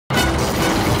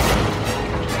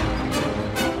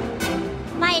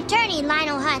attorney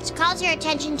Lionel Hutz calls your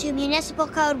attention to Municipal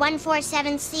Code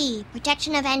 147C,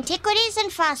 Protection of Antiquities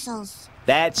and Fossils.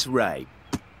 That's right.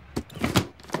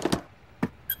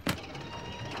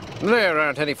 There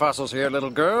aren't any fossils here,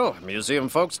 little girl. Museum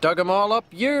folks dug them all up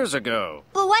years ago.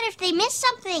 But what if they miss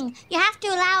something? You have to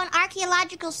allow an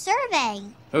archaeological survey.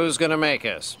 Who's gonna make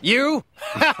us? You?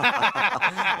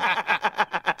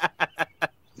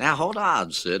 Now, hold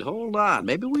on, Sid, hold on.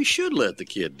 Maybe we should let the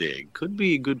kid dig. Could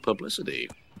be good publicity.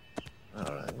 All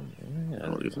right.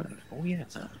 Oh, yeah.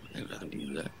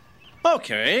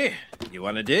 Okay. You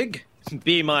want to dig?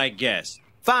 Be my guest.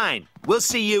 Fine. We'll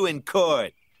see you in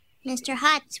court. Mr.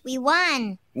 Hutz, we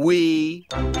won. We?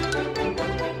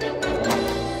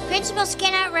 Principal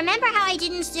Skinner, remember how I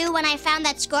didn't sue when I found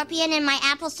that scorpion in my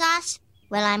applesauce?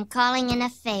 Well, I'm calling in a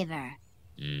favor.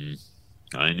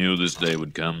 I knew this day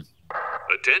would come.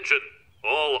 Attention!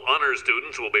 All honor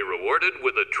students will be rewarded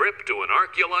with a trip to an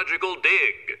archaeological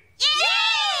dig.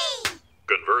 Yay!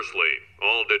 Conversely,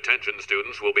 all detention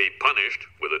students will be punished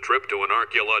with a trip to an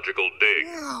archaeological dig.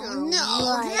 Oh,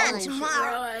 no, not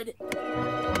tomorrow.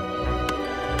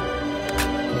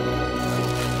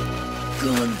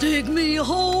 Gonna dig me a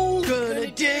hole. Gonna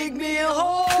dig me a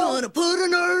hole. Gonna put a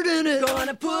nerd in it.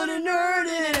 Gonna put a nerd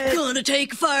in it. Gonna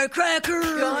take a firecracker.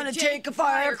 Gonna take a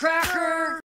firecracker.